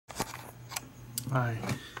Hi,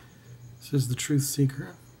 this is the Truth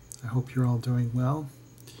Seeker. I hope you're all doing well.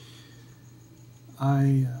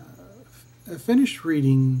 I finished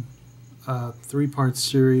reading a three-part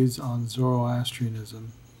series on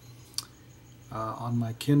Zoroastrianism on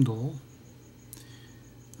my Kindle.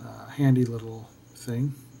 Handy little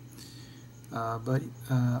thing. But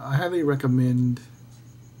I highly recommend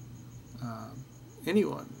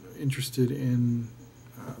anyone interested in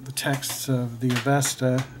the texts of the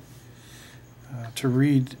Avesta to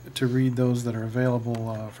read those that are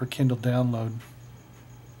available for Kindle download,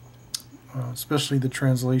 especially the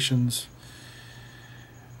translations.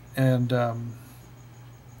 And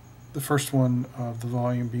the first one of the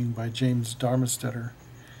volume being by James Darmesteter.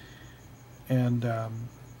 And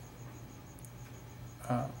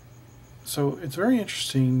so it's very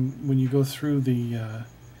interesting when you go through the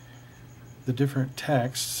different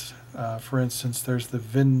texts. For instance, there's the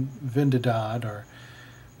Vendidad, or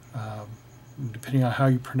depending on how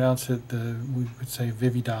you pronounce it, we would say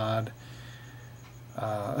Vividad.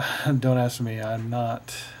 Don't ask me; I'm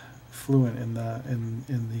not fluent in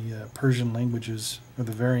the Persian languages, or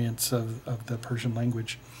the variants of the Persian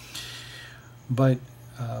language. But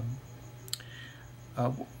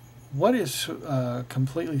what is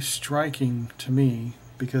completely striking to me,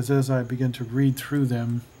 because as I begin to read through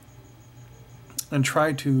them and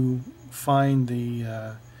try to find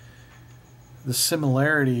the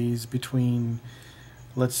similarities between,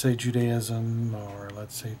 let's say, Judaism, or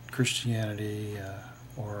let's say Christianity,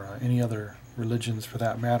 or any other religions for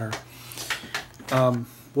that matter,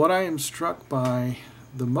 what I am struck by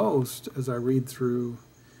the most as I read through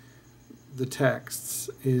the texts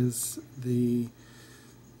is the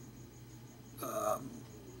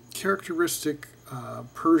characteristic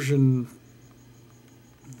Persian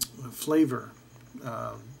flavor,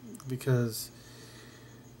 because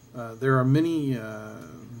there are many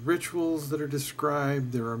rituals that are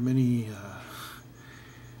described. There are many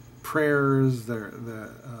prayers that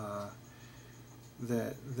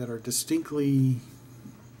are distinctly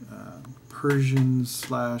Persian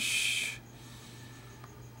slash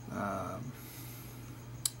I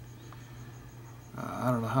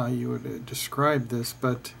don't know how you would describe this,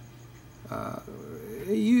 but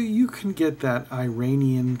you can get that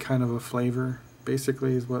Iranian kind of a flavor.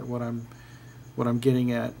 Basically, is what I'm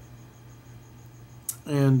getting at,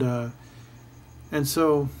 and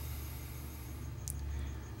so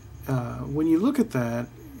when you look at that,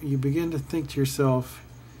 you begin to think to yourself,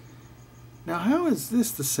 now how is this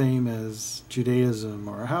the same as Judaism,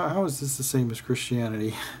 or how is this the same as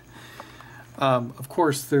Christianity? Of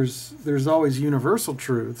course, there's always universal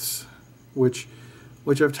truths, which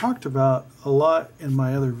I've talked about a lot in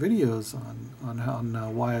my other videos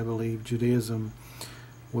on why I believe Judaism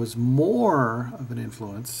was more of an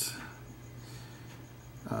influence.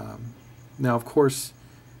 Now, of course,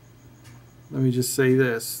 let me just say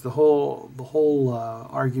this: the whole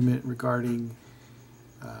argument regarding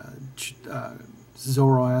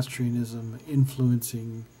Zoroastrianism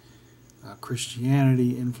influencing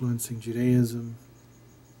Christianity, influencing Judaism,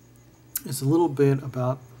 is a little bit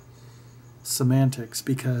about semantics,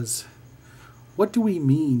 because what do we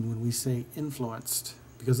mean when we say influenced?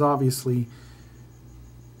 Because obviously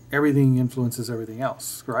everything influences everything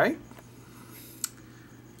else, right?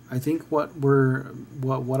 I think what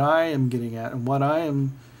I am getting at, and what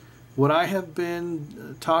I have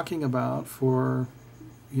been talking about for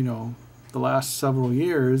the last several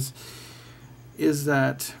years, is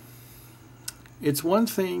that it's one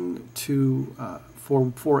thing to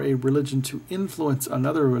for a religion to influence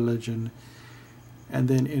another religion, and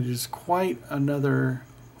then it is quite another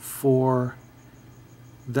for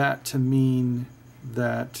that to mean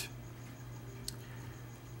that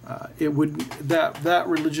that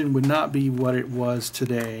religion would not be what it was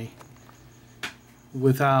today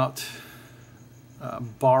without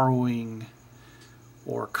borrowing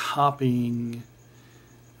or copying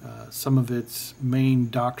some of its main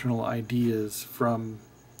doctrinal ideas from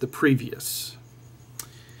the previous.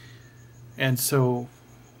 And so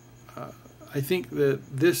I think that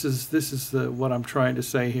this is what I'm trying to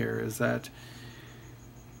say here, is that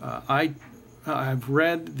I've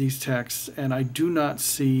read these texts, and I do not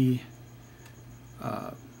see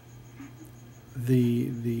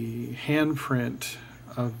the handprint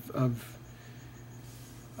of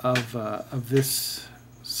this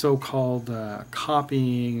so-called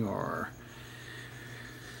copying or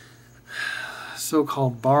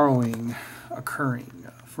so-called borrowing occurring.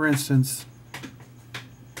 For instance,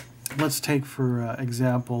 let's take for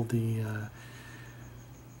example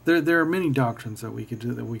there are many doctrines that we could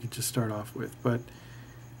do, that we could just start off with, but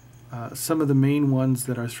some of the main ones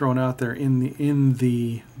that are thrown out there in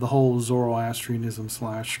the whole Zoroastrianism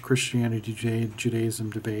 / Christianity Judaism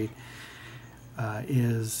debate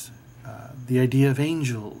is the idea of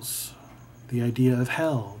angels, the idea of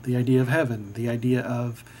hell, the idea of heaven, the idea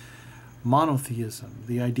of monotheism,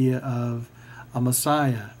 the idea of a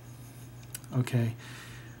Messiah. Okay,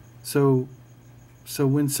 so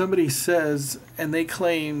when somebody says, and they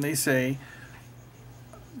say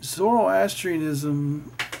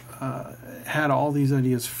Zoroastrianism had all these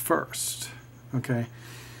ideas first. Okay,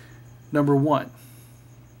 number one,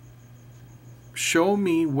 show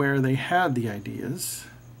me where they had the ideas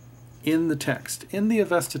in the text, in the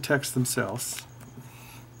Avesta text themselves,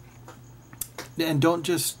 and don't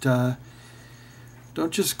just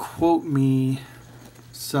quote me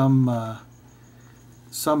some other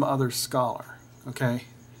scholar, okay?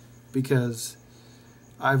 Because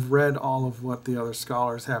I've read all of what the other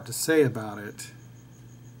scholars have to say about it.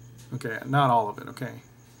 Okay, not all of it, okay?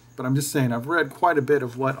 But I'm just saying I've read quite a bit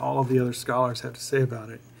of what all of the other scholars have to say about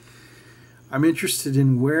it. I'm interested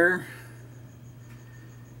in where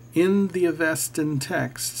in the Avestan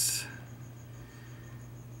texts,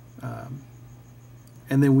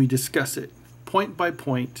 and then we discuss it point by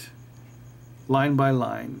point, line by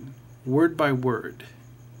line, word by word,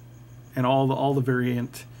 and all the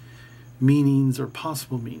variant meanings or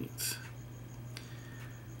possible meanings.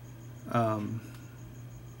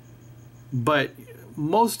 But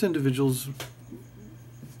most individuals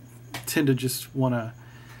tend to just want to,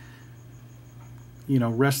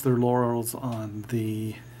 rest their laurels on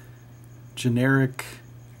the generic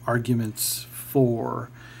arguments for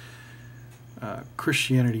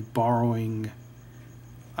Christianity borrowing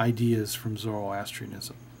ideas from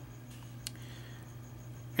Zoroastrianism.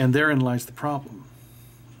 And therein lies the problem,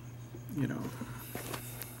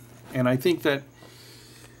 And I think that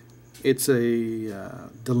it's a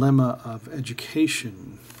dilemma of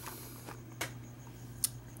education.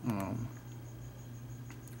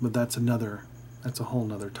 But that's a whole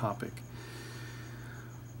nother topic.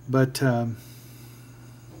 But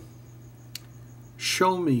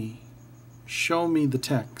show me the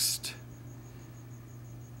text.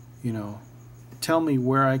 Tell me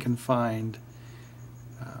where I can find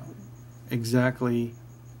exactly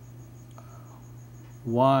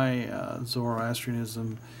why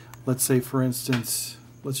Zoroastrianism, let's say, for instance,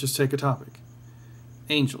 let's just take a topic,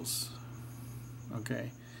 angels.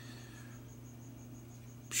 Okay.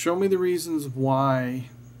 Show me the reasons why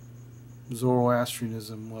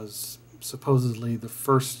Zoroastrianism was supposedly the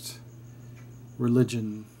first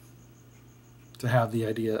religion to have the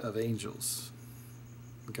idea of angels.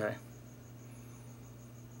 Okay.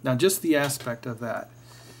 Now, just the aspect of that.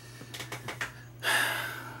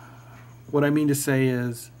 What I mean to say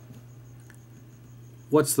is,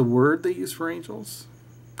 what's the word they use for angels?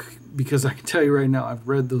 Because I can tell you right now, I've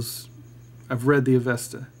read the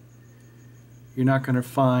Avesta. You're not going to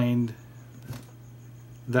find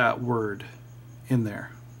that word in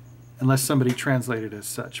there, unless somebody translated it as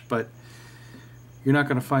such. But you're not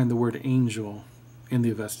going to find the word angel in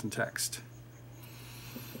the Avestan text.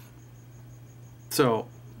 So,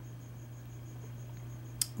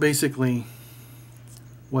 basically,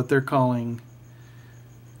 what they're calling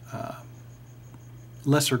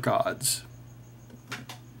lesser gods,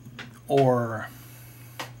 or,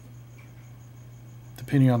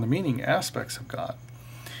 depending on the meaning, aspects of God.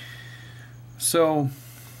 So,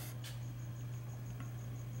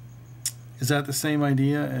 is that the same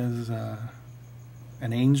idea as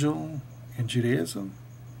an angel in Judaism?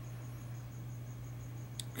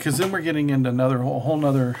 Because then we're getting into another whole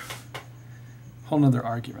nother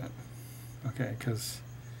argument. Okay, because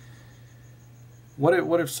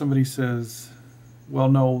what if somebody says, well,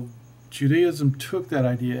 no, Judaism took that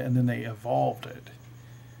idea and then they evolved it.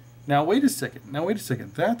 Now wait a second.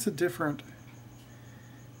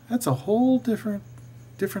 That's a whole different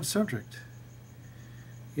subject.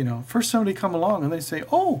 First somebody come along and they say,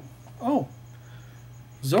 oh,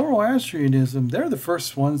 Zoroastrianism, they're the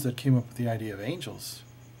first ones that came up with the idea of angels.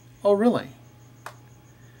 Oh, really?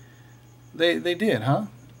 They did, huh?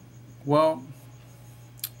 Well,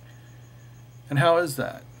 and how is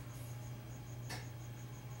that?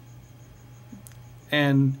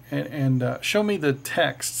 And show me the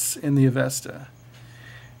texts in the Avesta.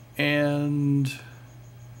 And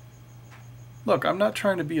look, I'm not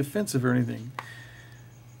trying to be offensive or anything.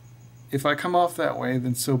 If I come off that way,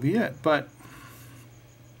 then so be it. But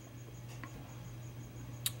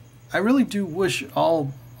I really do wish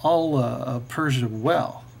all Persia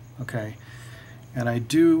well, okay? And I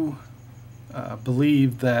do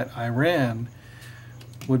believe that Iran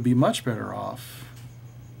would be much better off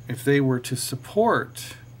if they were to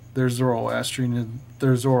support their Zoroastrian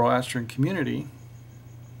community,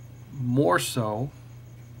 more so,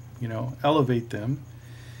 elevate them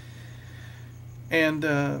and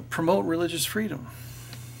promote religious freedom.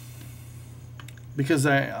 Because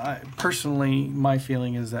I personally, my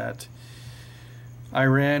feeling is that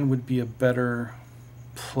Iran would be a better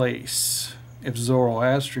place if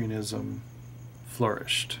Zoroastrianism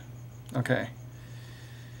flourished. Okay.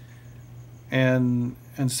 And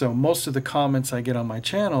so most of the comments I get on my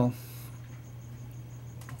channel,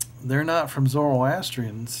 they're not from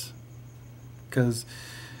Zoroastrians, because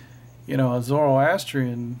a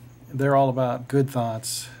Zoroastrian, they're all about good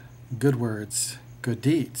thoughts, good words, good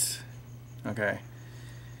deeds. Okay.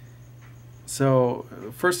 So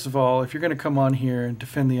first of all, if you're going to come on here and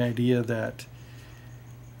defend the idea that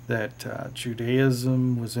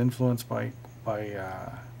Judaism was influenced by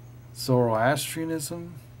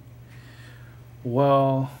Zoroastrianism,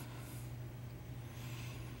 well,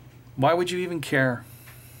 why would you even care?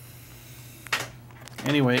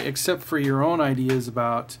 Anyway, except for your own ideas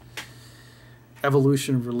about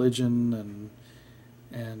evolution of religion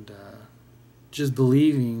and just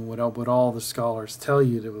believing what all the scholars tell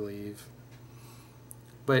you to believe.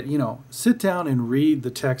 But, sit down and read the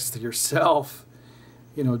text yourself.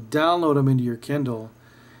 Download them into your Kindle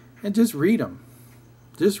and just read them.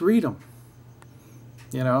 Just read them.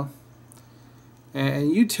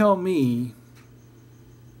 And you tell me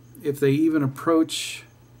if they even approach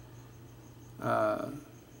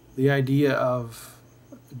the idea of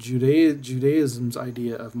Judaism's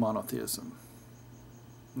idea of monotheism.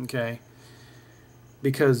 Okay?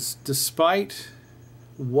 Because despite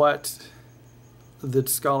what the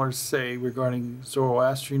scholars say regarding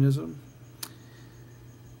Zoroastrianism,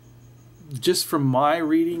 just from my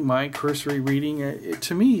reading, my cursory reading, it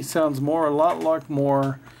to me sounds a lot like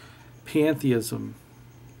more pantheism.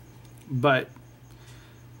 But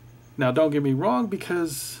now don't get me wrong,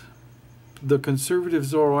 because the conservative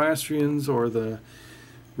Zoroastrians or the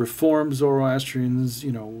reformed Zoroastrians,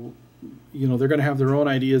 they're going to have their own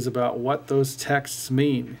ideas about what those texts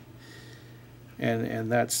mean.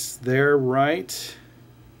 And that's their right.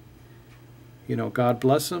 God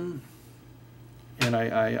bless them. And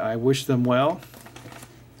I wish them well.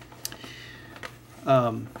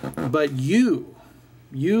 But you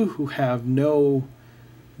who have no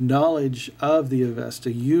knowledge of the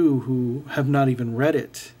Avesta, you who have not even read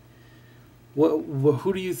it,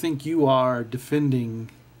 who do you think you are defending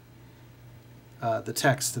the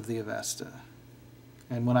text of the Avesta?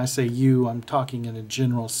 And when I say you, I'm talking in a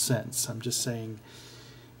general sense. I'm just saying,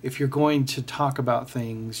 if you're going to talk about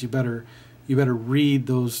things, you better read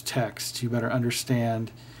those texts. You better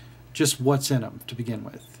understand just what's in them to begin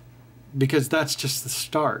with, because that's just the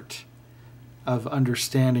start of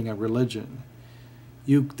understanding a religion.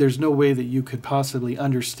 There's no way that you could possibly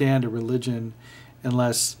understand a religion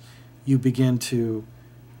unless you begin to,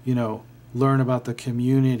 learn about the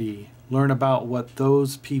community, learn about what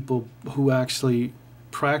those people who actually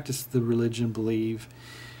practice the religion believe,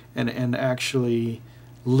 and actually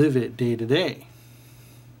live it day to day.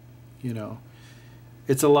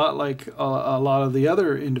 It's a lot like a lot of the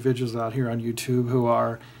other individuals out here on YouTube who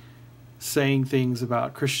are saying things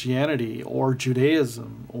about Christianity or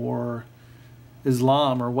Judaism or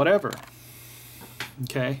Islam or whatever.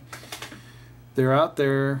 Okay? They're out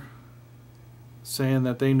there saying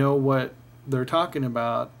that they know what they're talking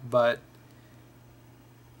about, but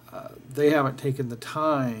they haven't taken the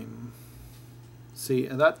time. See,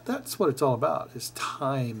 and that's what it's all about, is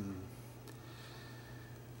time.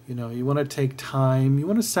 You want to take time. You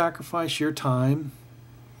want to sacrifice your time.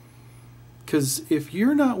 Because if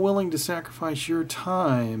you're not willing to sacrifice your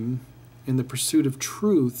time in the pursuit of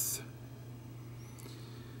truth,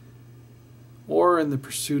 or in the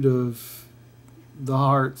pursuit of the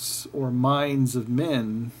hearts or minds of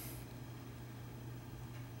men,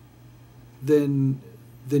 then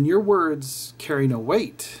your words carry no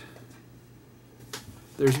weight.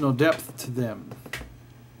 There's no depth to them.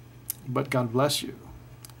 But God bless you.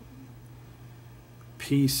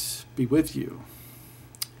 Peace be with you.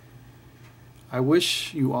 I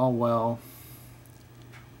wish you all well,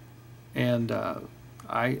 and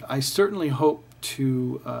I certainly hope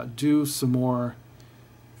to do some more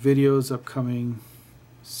videos upcoming.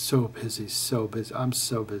 So busy. I'm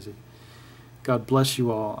so busy. God bless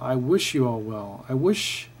you all. I wish you all well. I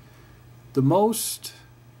wish the most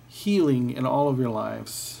healing in all of your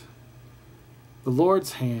lives. The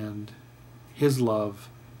Lord's hand, His love,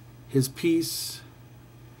 His peace,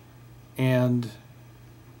 and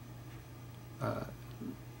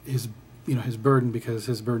His burden, because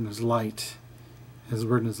His burden is light. His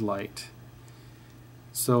burden is light.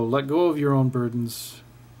 So let go of your own burdens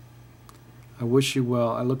I wish you well.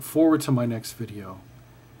 I look forward to my next video.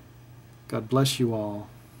 God bless you all.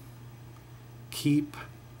 Keep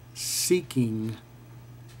seeking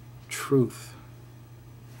truth.